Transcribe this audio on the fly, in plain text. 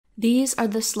These are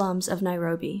the slums of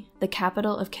Nairobi, the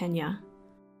capital of Kenya.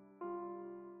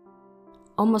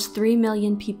 Almost 3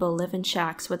 million people live in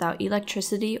shacks without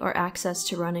electricity or access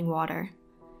to running water.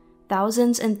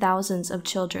 Thousands and thousands of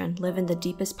children live in the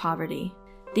deepest poverty.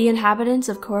 The inhabitants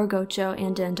of Korogocho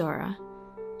and Dandora,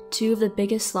 two of the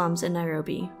biggest slums in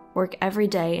Nairobi, work every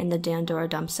day in the Dandora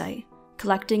dump site,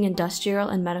 collecting industrial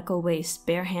and medical waste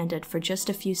barehanded for just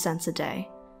a few cents a day.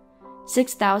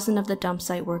 6,000 of the dump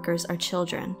site workers are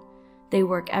children. They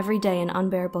work every day in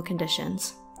unbearable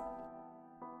conditions.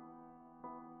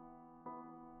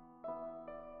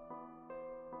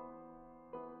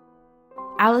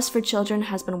 Alice for Children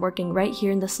has been working right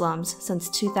here in the slums since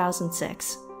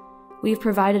 2006. We've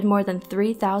provided more than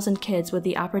 3,000 kids with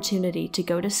the opportunity to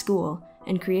go to school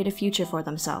and create a future for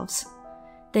themselves.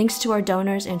 Thanks to our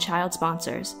donors and child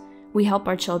sponsors, we help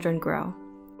our children grow.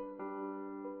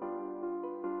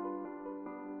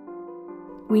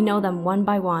 We know them one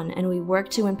by one, and we work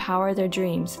to empower their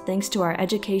dreams thanks to our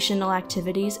educational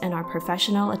activities and our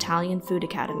professional Italian food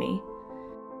academy.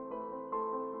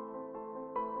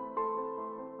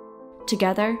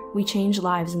 Together, we change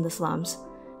lives in the slums,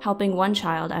 helping one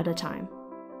child at a time.